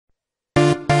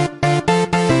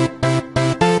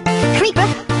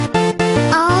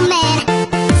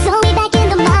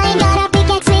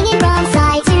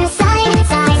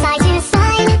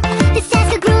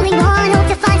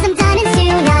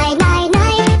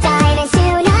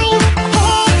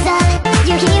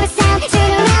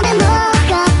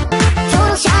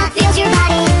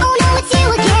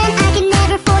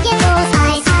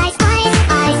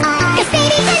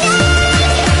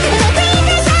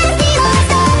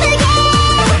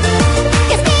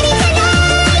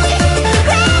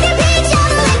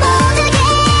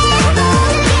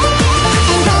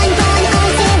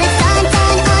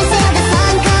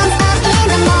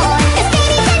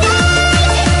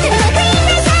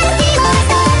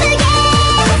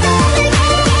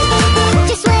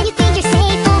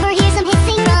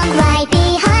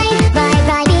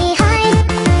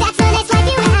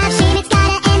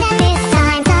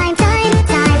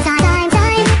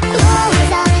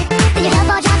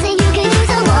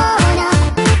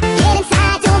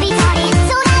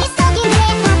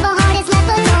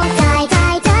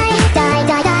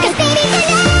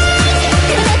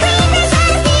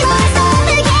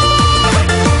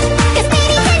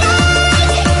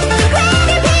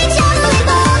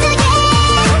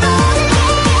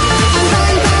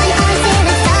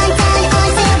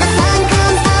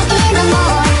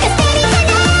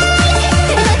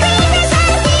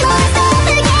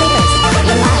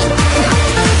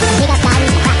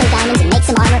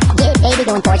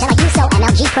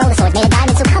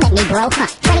bro.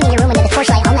 Running in your room under the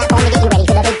torchlight on that phone to get you ready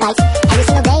for the big fight. Every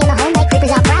single day in the home, like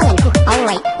creepers out prowling.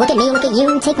 Alright, look at me, look at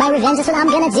you. Take my revenge, that's what I'm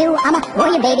gonna do. I'm a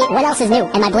warrior, baby. What else is new?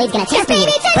 And my blade's gonna tear through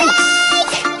you. Bring it.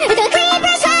 The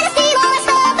creepers trying to steal our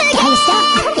stuff again. Can you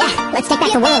stop? Yeah, let's take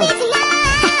back the world.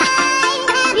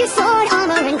 Grab your sword,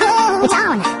 armor, and gold. It's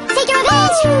on. Take your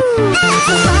revenge.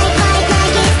 Fight, fight,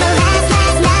 like it's the last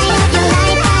night of your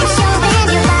life. Show them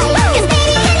your light. 'Cause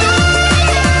baby, tonight,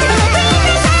 the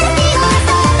creepers trying to steal our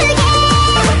stuff again.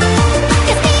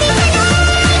 'Cause baby, tonight,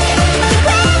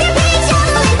 grab your big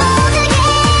shovel and bolt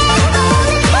again.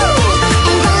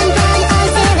 And run, run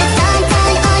until the sun,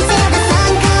 until the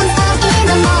sun comes up in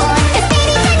the morning. 'Cause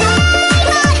baby,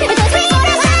 tonight, the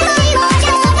creepers trying to steal our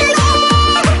stuff again.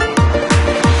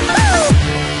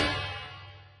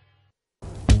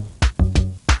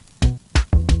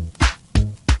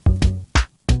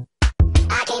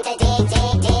 I came to dig,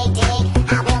 dig, dig, dig.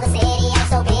 I'll build a city, I'm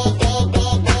so big, big,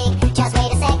 big, big. Just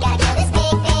wait a sec, gotta kill this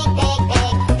big, big, big,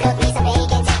 big. Cook me some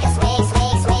bacon, take a swig,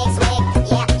 swig, swig, swig.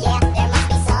 Yeah, yeah, there must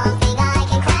be something I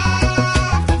can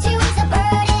craft to ease the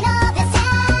burden of this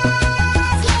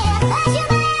task. Yeah, flash your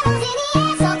arrows in the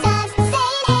air, sometimes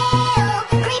saying hell.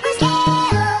 Creepers kill.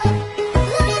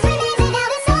 Looters remains and now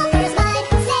the suffer's mine.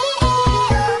 Saying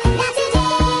hell, not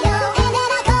today, no. And then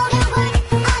I go to work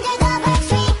under the birch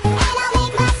tree, and I'll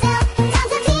make myself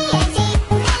tons of TNT,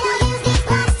 and I'll use these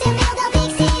blocks to build a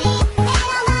big city, and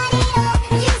I'll light it up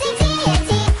using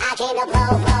TNT. I came to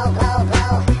blow, blow, blow,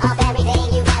 blow off everything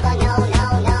you've ever known,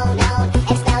 known.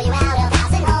 Expel you out of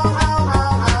house and home, home,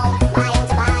 home, home. Biome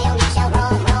to biome, you shall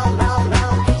roam, roam, roam,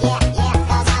 roam. Yeah, yeah,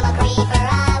 'cause I'm a creeper,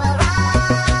 I will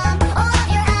rob all of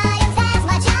your items, that's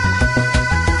my job.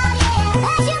 Yeah,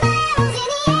 flash your arrows in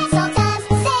the air, sometimes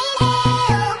saying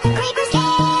hell. Creepers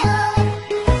kill.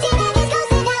 T-Bag is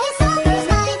ghosted, now his sulfur's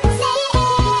mine. Saying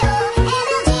hell.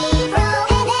 MLG bro,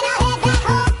 and then I'll head back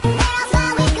home, where I'll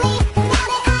smile with glee, now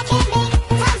that I can make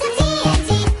tons of TNT.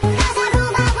 'Cause I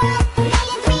rule my world,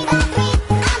 playing 3x3.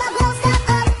 I'ma blow stuff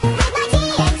up with my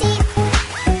TNT.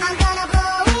 I'm gonna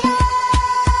blow it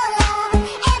up,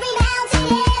 every mountain,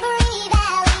 every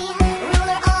valley.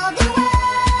 Ruler of the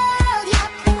world, yup.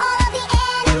 All of the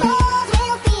animals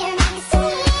will fear me.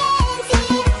 TNT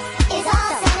is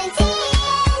awesome, and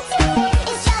TNT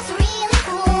is just really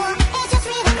cool. It's just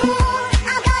really cool.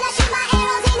 I'm gonna shoot my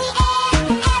arrows in the air,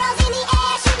 arrows in the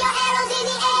air. Shoot your arrows in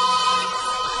the air.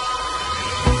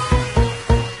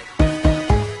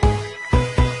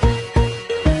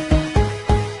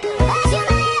 Flash your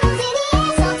arrows in the air,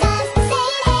 sometimes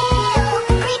saying hell.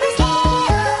 Creepers kill.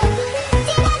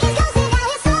 T-Bag is ghosted, now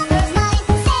his sulfur's mine.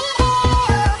 Saying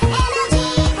hell. MLG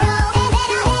bro, and then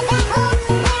I'll head back home,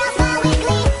 where I'll smile with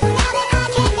glee, now that I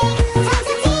can make tons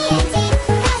of TNT.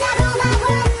 'Cause I rule my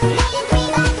world, playing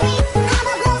 3x3.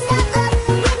 I'ma blow stuff up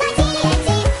with my TNT.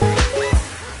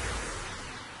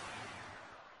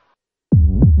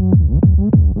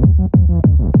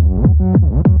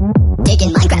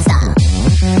 Taking Minecraft style.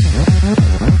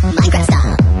 Minecraft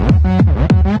style.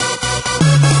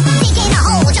 Digging a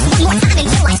hole just one more time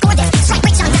until I score this. Strike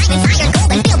rich on diamonds, iron,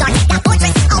 gold, and build our decked out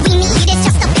fortress. All we need is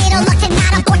just a bit of luck to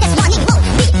not abort this. Money won't,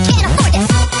 we can't afford this.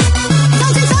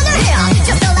 Dungeons under here.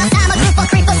 Just the last time a group of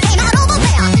creepers came out over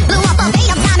there. Blew up a vein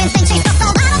of diamonds and chased us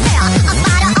all out of there. A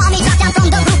spider army dropped down from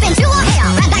the roof into our hair.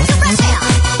 Ran back to fresh air.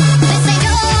 This ain't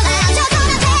your land, you're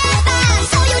gonna take back,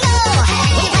 so you know.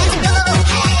 We plan to go.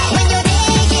 When you're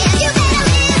digging, you better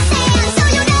listen, so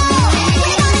you know.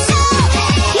 We're gonna show.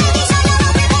 Making sure you're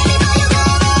all prepared before you go.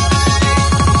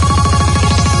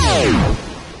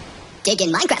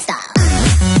 Digging Minecraft style.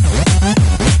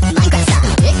 Minecraft style.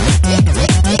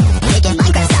 Digging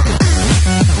Minecraft style.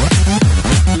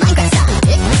 Minecraft style.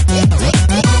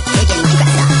 Digging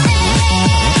Minecraft style.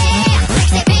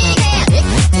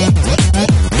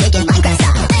 Digging Minecraft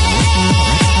style.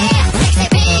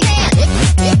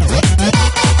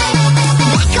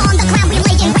 Back on the ground, we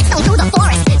lay in redstone through the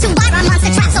forest to wire our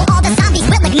monster traps so all the zombies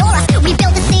will ignore us. We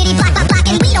build the city block by block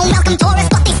and we don't welcome tourists,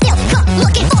 but they still come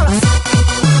looking for us.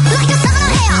 Like a son of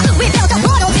hell, we built a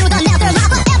portal to the nether,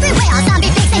 lava everywhere.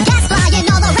 Zombie pigs and gas flying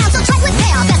all around, so tread with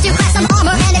care. Best you craft some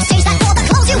armor and exchange that for the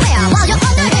clothes you wear while you're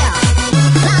under here.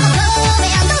 Lava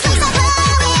blowing, those things are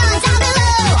blowing down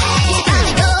below. You should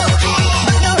probably go,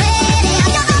 but you're ready.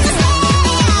 I'm your arms are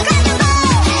steady. Grab your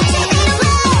bow, shoot in a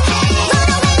row. Run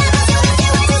away now, 'cause you'll get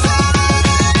way too slow.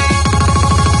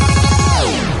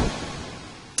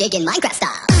 Digging Minecraft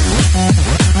style.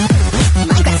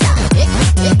 Minecraft style.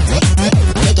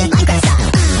 Digging Minecraft style.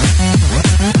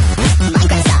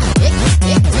 Minecraft style.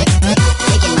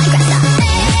 Digging Minecraft style.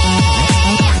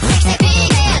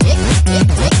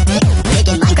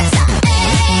 Digging Minecraft style.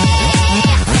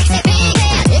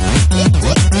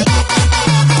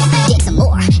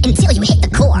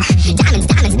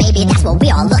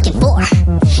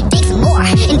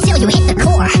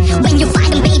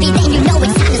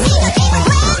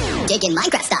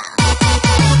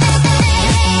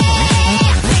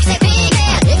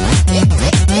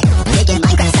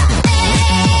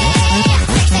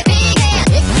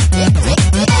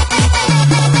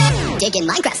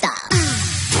 Minecraft style.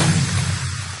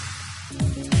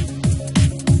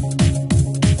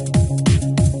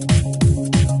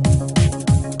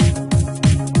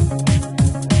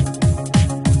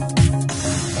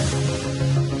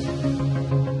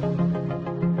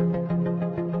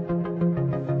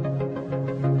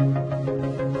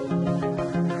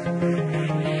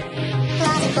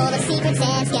 Closet full of secrets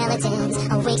and skeletons,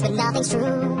 awake but nothing's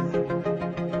true.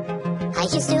 I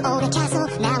used to own a castle,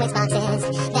 now it's boxes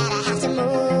that I have to move.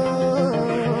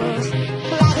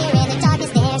 Right here in the darkness,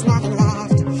 there's nothing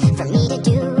left for me to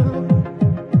do.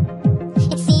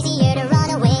 It's easier to run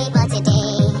away, but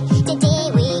today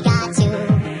we got to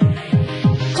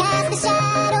cast the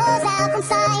shadows out from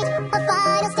sight. A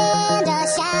final stand, a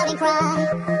shouting cry.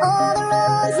 All the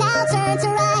roads now turn to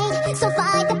right, so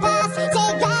fight the past,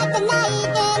 take back the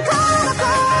night, and call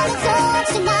upon the torch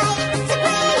tonight to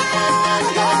bring out all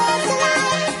the ghosts to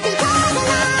life. Because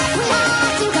alive we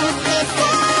have to go. It's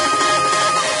time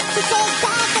to take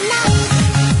back the night.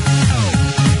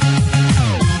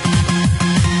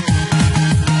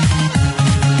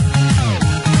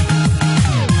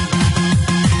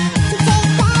 To take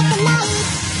back the night.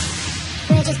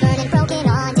 Bridges burning, broken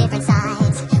on different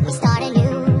sides. We start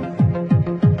anew.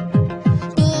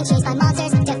 Being chased by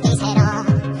monsters to face head on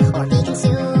or be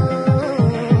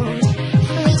consumed.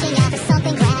 Reaching out for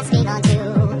something, grasping onto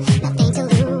nothing to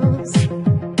lose.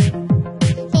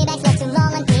 Payback's left too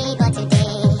long unpaid, but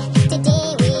today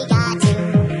we got to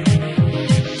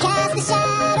cast the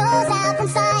shadows out from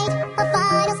sight. A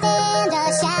final stand, a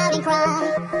shouting cry.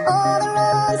 All the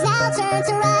roads now turn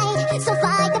to right, so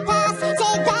fight the past,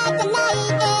 take back the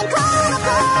night, and call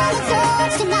upon the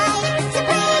torch tonight to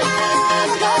bring out all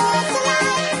the ghosts to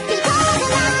life. Because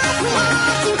alive we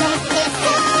have to go. It's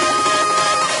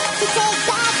time to take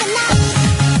back the night. To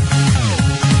take back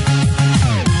the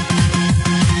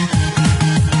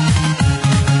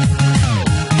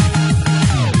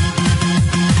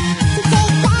night. To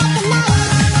take back the night.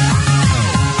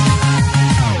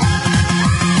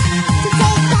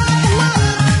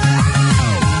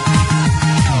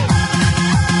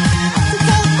 To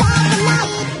take back the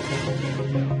night.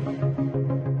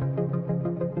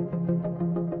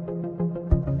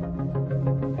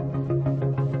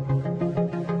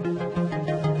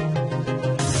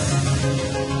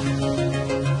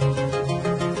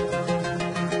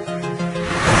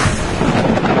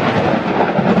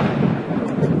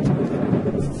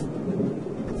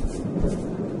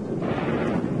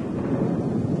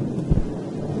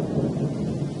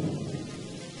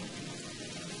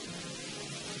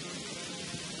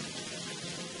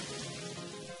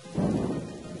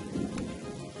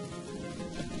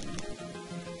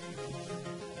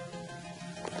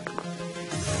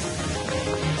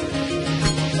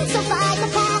 So fight the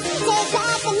past, take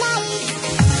back the night.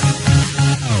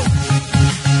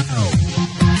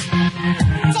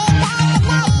 Take back the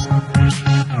night.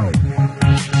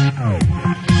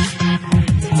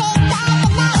 To take back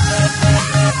the night.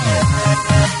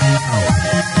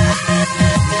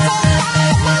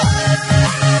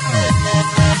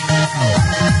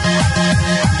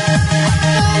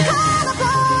 And call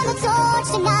upon the torch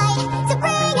tonight to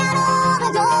bring out all the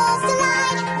ghosts to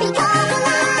light. Because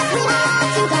alive we have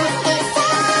to go. It's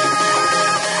time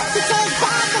to take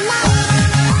back the night.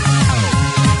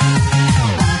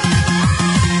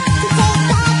 To take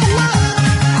back the night. To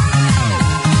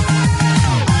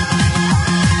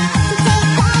take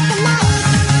back the night. To take back the night.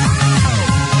 To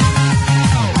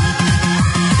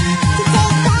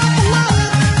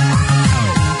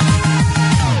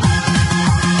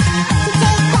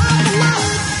take back the night.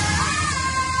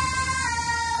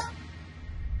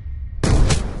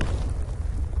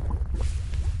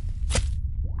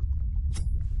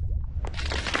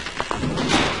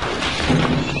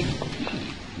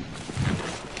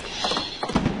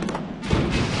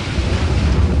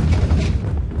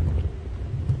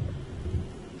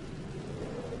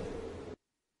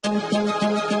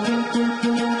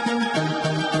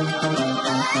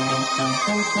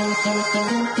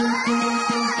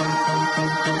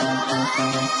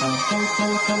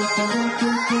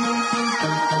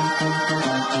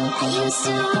 I used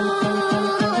to rule,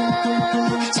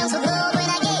 just a blow when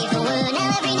I gave the word. Now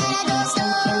every night I go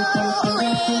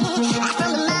stowaway. Back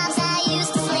from the moms I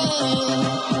used to slay.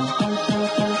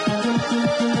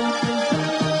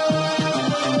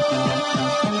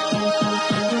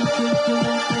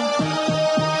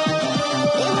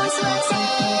 They once were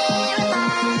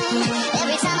terrifying.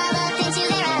 Every time I looked into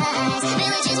their eyes,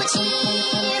 villages would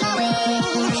cheer my way.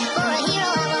 For a hero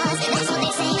I was, that's what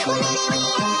they say. One minute we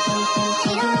had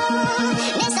it all.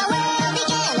 Next our world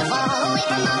began to fall away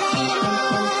from all that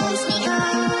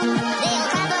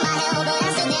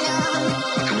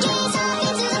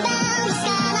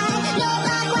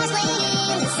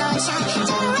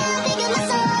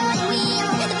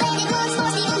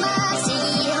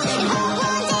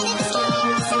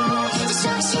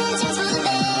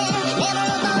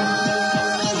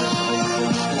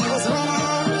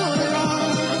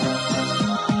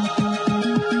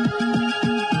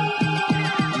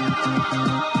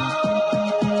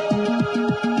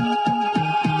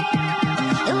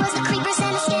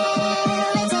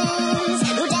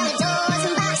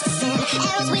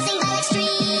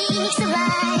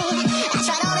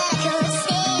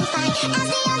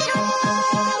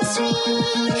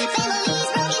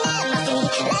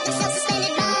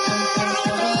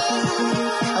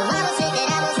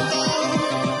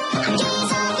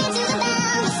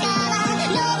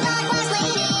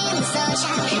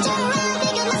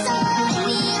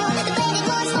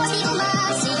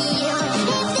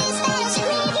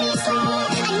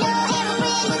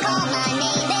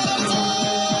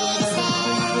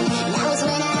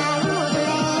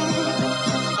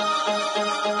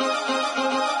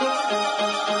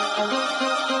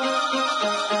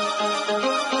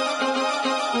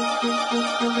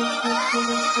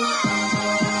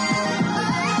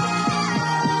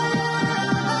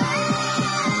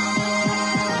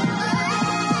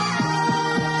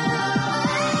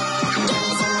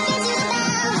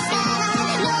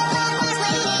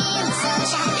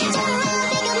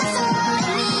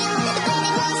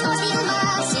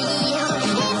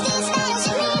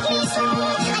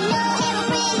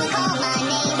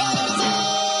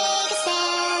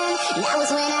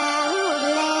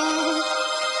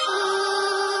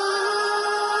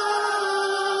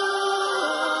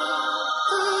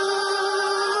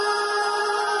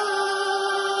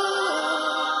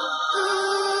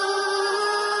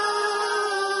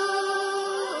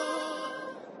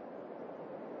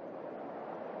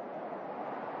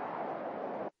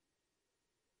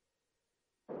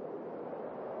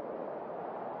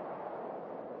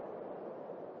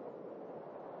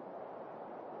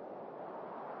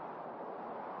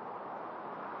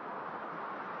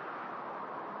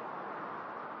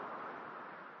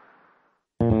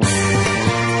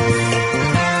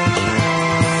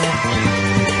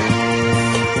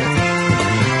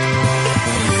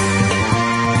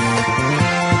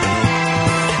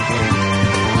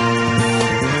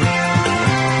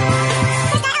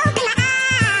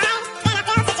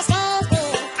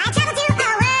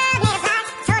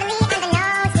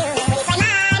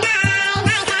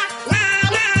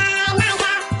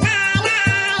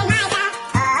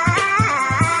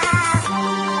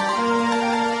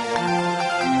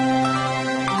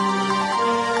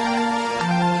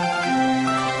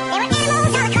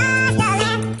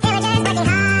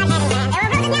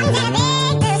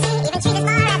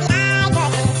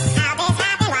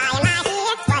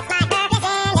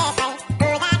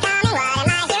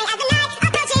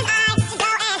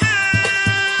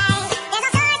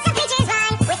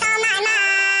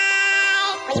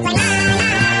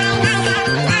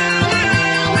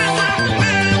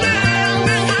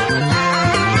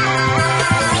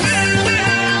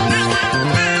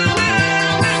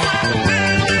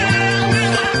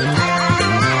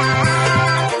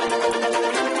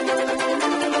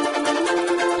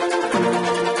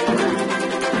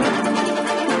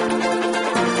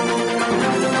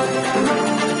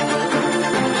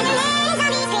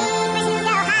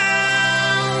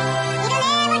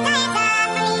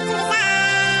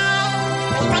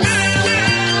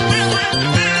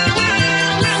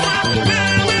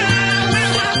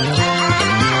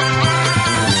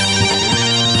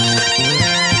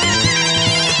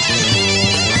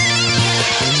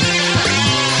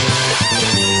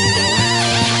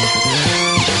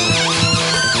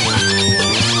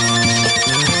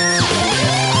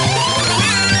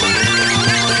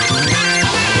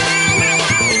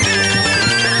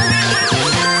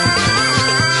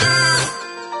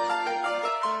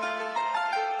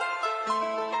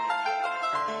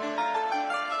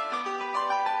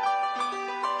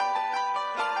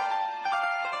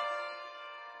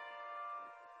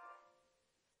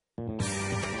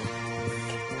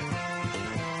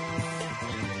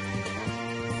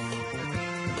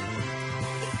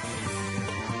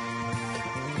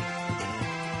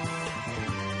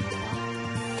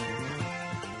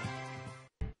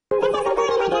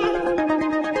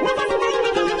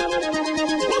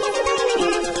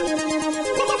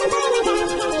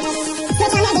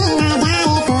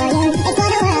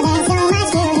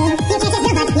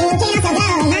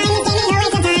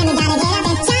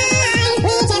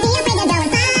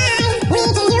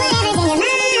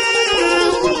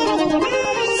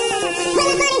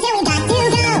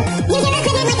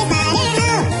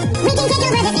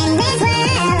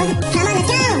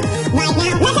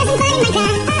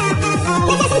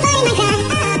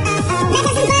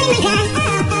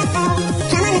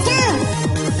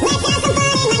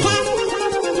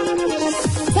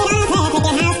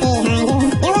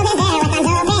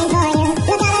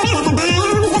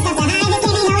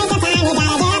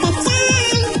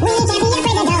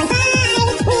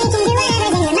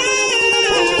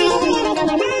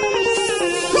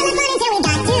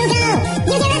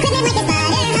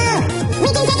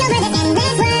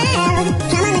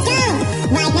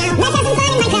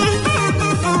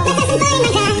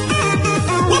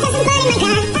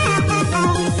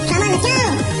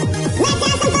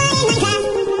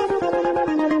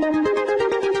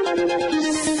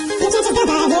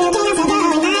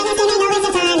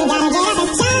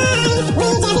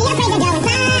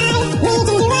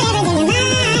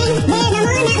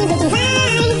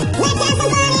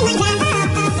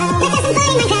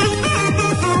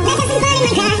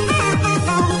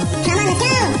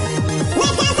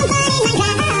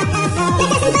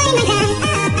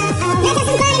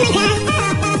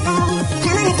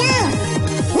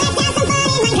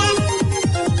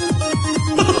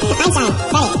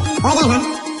What again, man?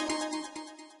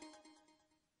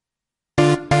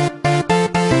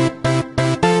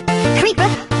 Creeper.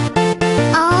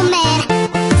 Oh man.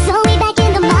 Slowly back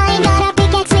in the mind, got a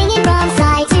pickaxe swinging from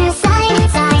side to side,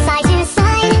 side to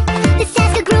side. This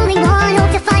task a grueling one,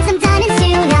 hope to find some diamonds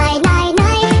tonight,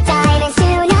 diamonds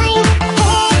tonight.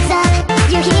 Heads up,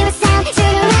 you hear a sound,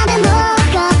 turn around and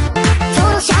look up.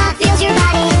 Total shock fills your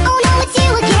body. Oh no, it's you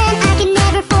again. I can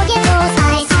never forget those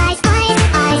eyes.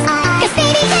 'Cause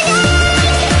baby tonight,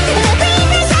 the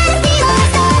creeper's trying to steal our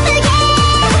stuff again.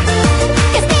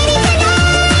 'Cause baby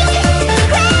tonight,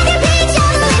 grab your big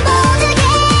shovel and bolt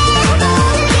again.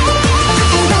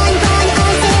 And run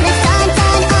until the sun,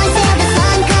 until the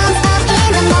sun comes up in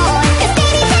the morning. 'Cause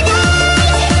baby tonight,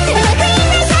 the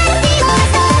creeper's trying to steal our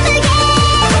stuff again.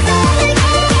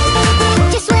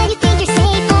 Just when you think you're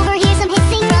safe, overhear some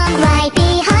hissing from right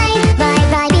behind, right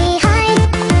behind.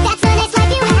 That's the next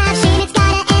life you have, shit, it's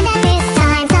gotta end at this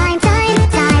time.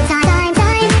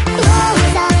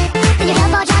 Blows up, your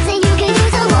health all drops and you could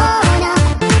use a one-up.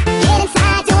 Get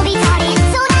inside, don't be tardy.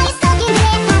 So now you're stuck in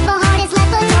there, half a heart is left,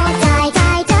 but don't die.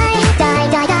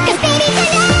 'Cause baby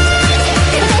tonight,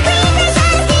 the creeper's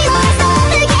trying to steal our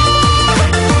stuff again.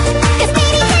 'Cause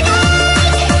baby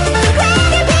tonight, grab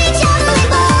your big shovel and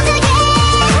bolt again.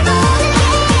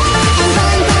 And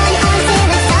run until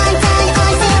the sun,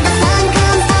 until the sun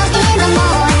comes up in the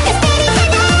morning. 'Cause baby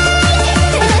tonight,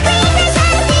 the creeper's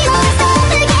trying to steal our stuff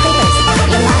again.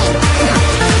 You're lying.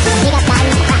 Dig up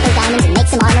diamonds, crack those diamonds, and make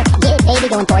some armor. Get it, baby,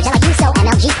 going forge. I like you so,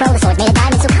 MLG Pro, the sword's made of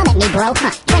diamonds, so come at me, bro.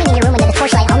 Joining in your room under the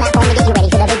torchlight on that phone to get you ready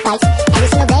for the big fights. Every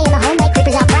single day in the home, like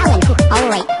creepers out prowling.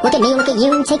 Alright, look at me, look at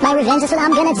you, take my revenge, that's what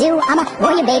I'm gonna do. I'm a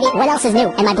warrior, baby, what else is new?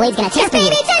 And my blade's gonna tear through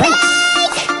you. Bring it.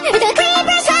 The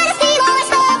creeper's trying to steal our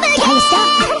stuff again. Get your stuff?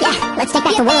 Yeah, let's take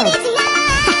back the world.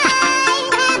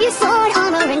 Grab your sword,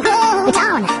 armor, and gold. It's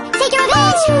on. Take your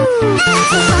revenge.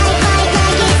 Fight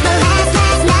like it's the last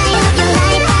night of your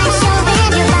life. I show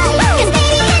them your life. 'Cause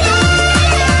baby tonight,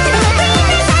 the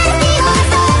creeper's trying to steal our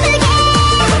stuff again.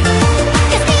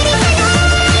 'Cause baby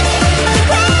tonight,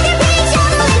 grab your big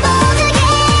shovel and bolt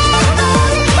again.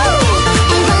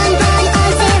 And run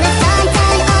until the sun,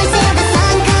 until the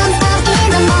sun comes up in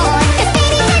the morning. 'Cause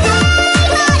baby tonight,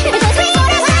 the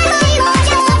creeper's trying to steal our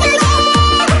stuff again.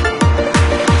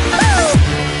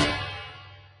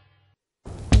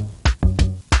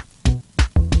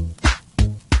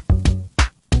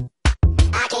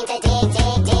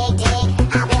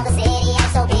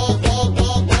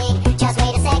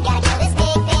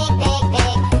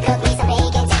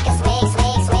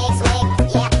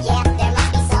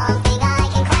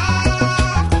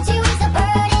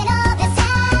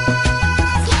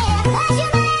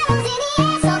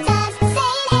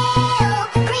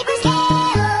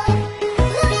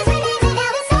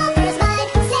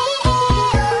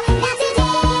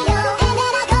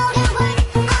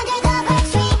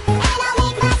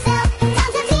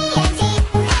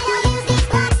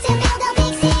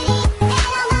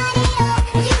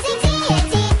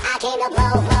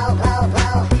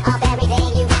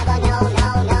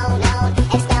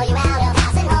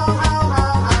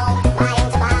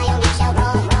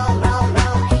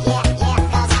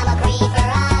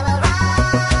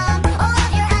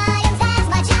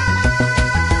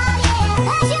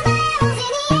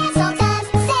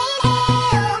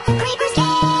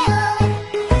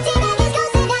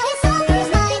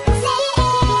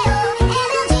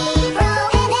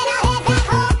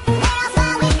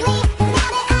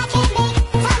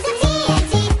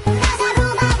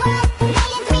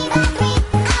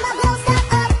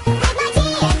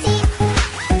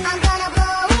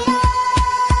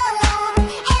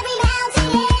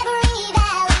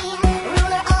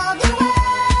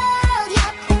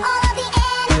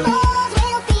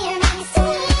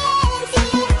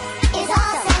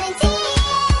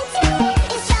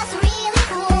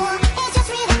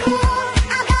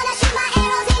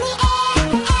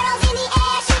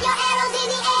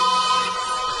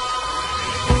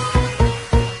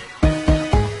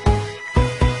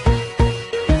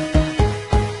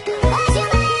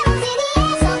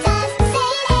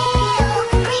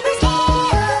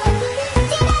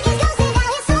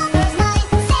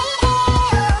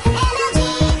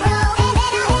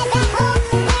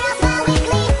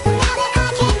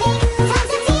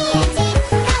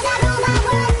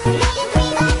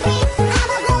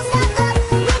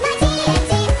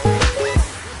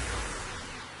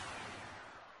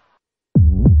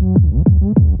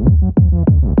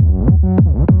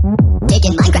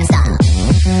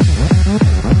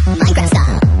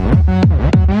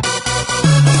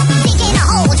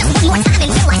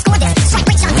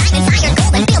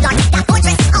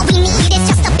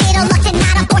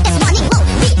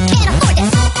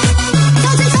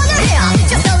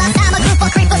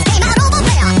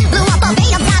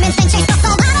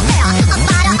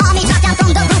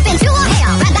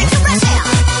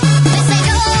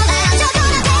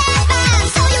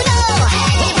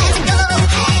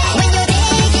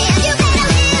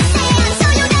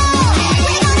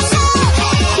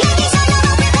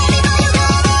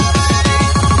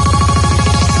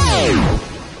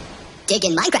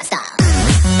 Digging Minecraft style.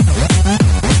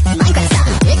 Minecraft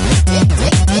style.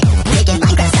 Digging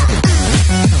Minecraft style.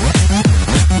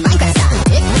 Minecraft style.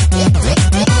 Digging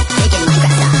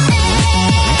Minecraft style.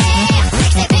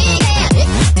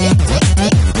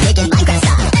 Digging Minecraft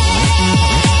style.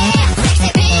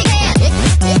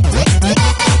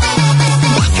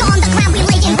 Back on the ground, we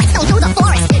lay in redstone through the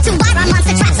forest to wire our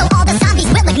monster traps so all the zombies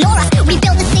will ignore us. We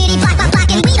build the city block by block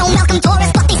and we don't welcome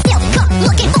tourists, but they still come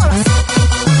looking for us.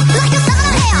 Like a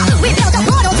summer hair, we build a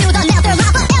portal to the nether,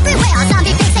 lava everywhere.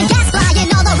 Zombie pigs and gas flying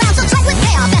all around, so tread with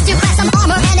care. Best you grab some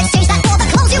armor and exchange that for the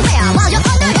clothes you wear while you're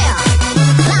under here.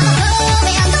 Lava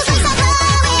flowing, those things are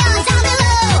blowing down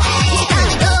below. You should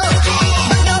probably go,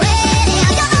 but you're ready.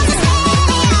 I don't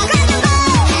understand. Grab the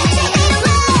bow, shake it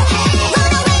low.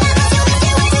 Run away now 'cause you missed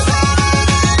your way too slow.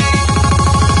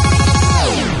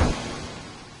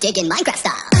 Digging Minecraft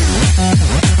style.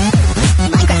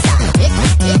 Minecraft style.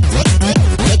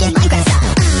 Digging Minecraft style.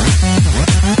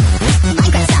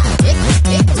 Minecraft style.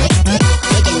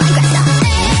 Digging Minecraft style.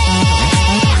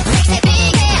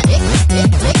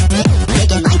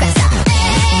 Digging Minecraft style.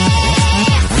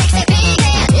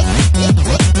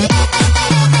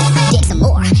 Dig some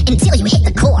more until you hit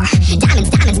the core. Diamonds,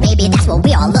 diamonds, baby, that's what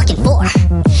we are looking for.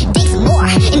 Dig some more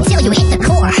until you hit the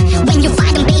core. When you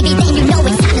find them, baby, then you know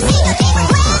it's time to see the favorite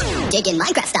ground. Digging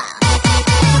Minecraft style.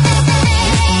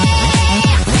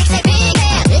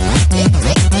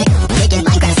 Digging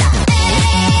Minecraft style.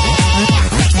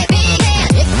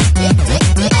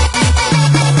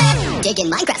 Digging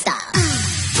Minecraft style.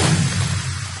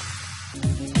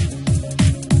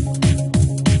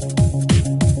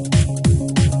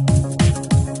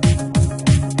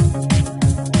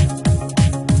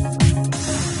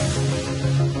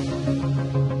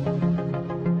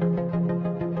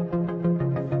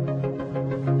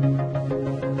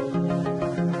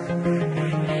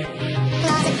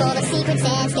 Closet full of secrets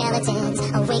and skeletons,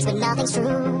 a waste but nothing's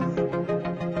true.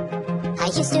 I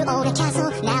used to own a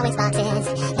castle, now it's boxes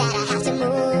that I have to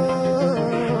move.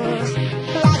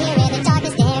 Right here in the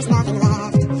darkness, there's nothing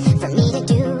left for me to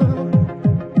do.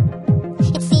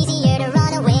 It's easier to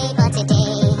run away, but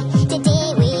today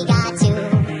we got to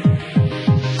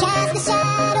cast the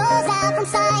shadows out from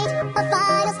sight. A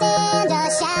final stand, a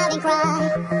shouting cry.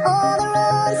 All the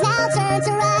roads now turn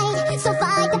to right, so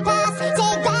fight the past,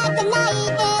 take back the night,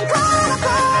 and call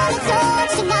upon the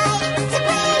torch tonight to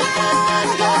bring out all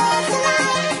the ghosts to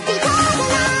life. Because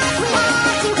alive we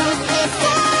have to go.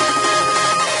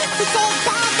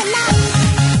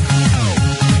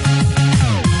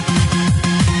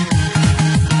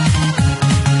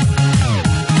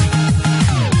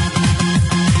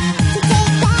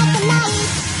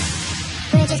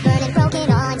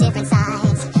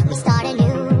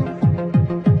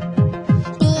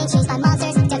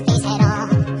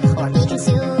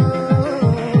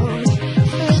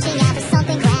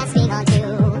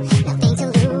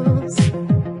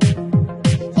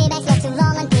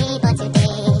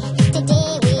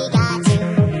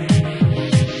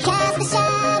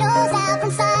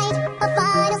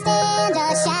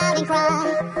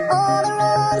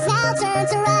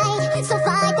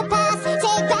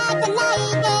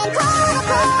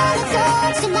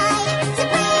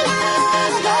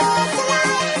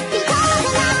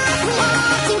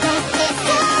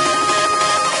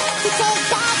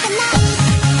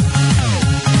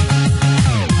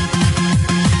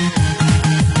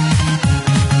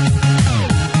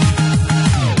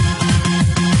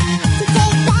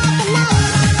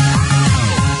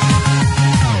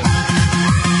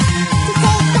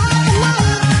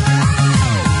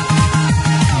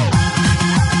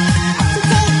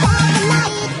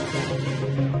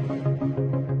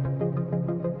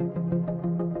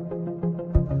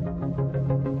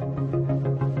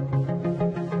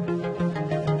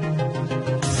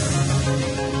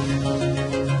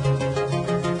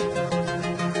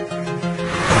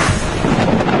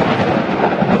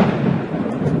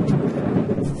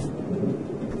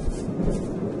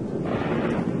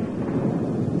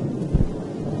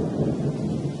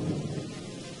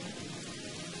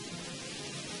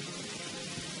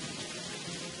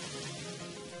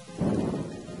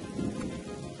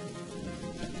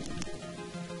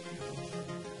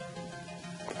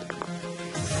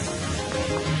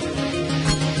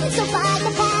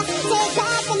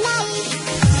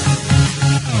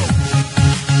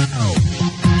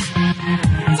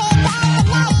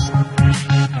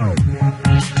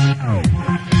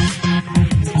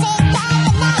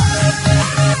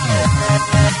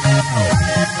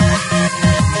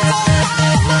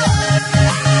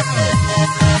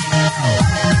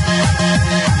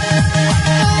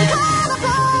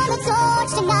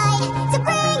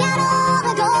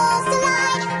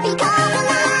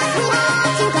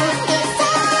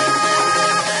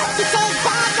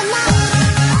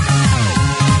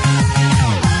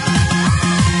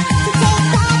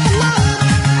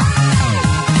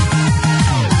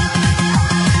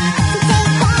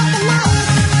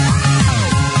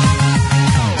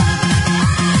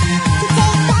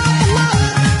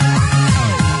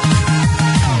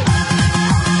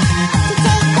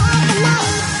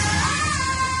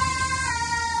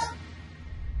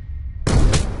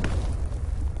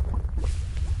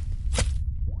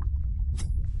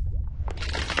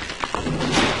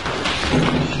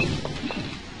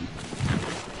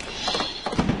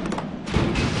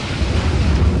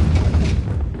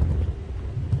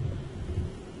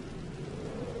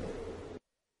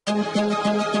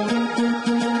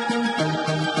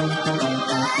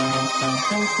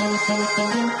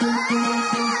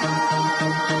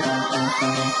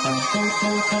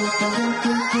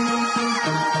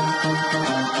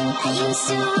 I used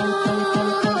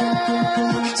to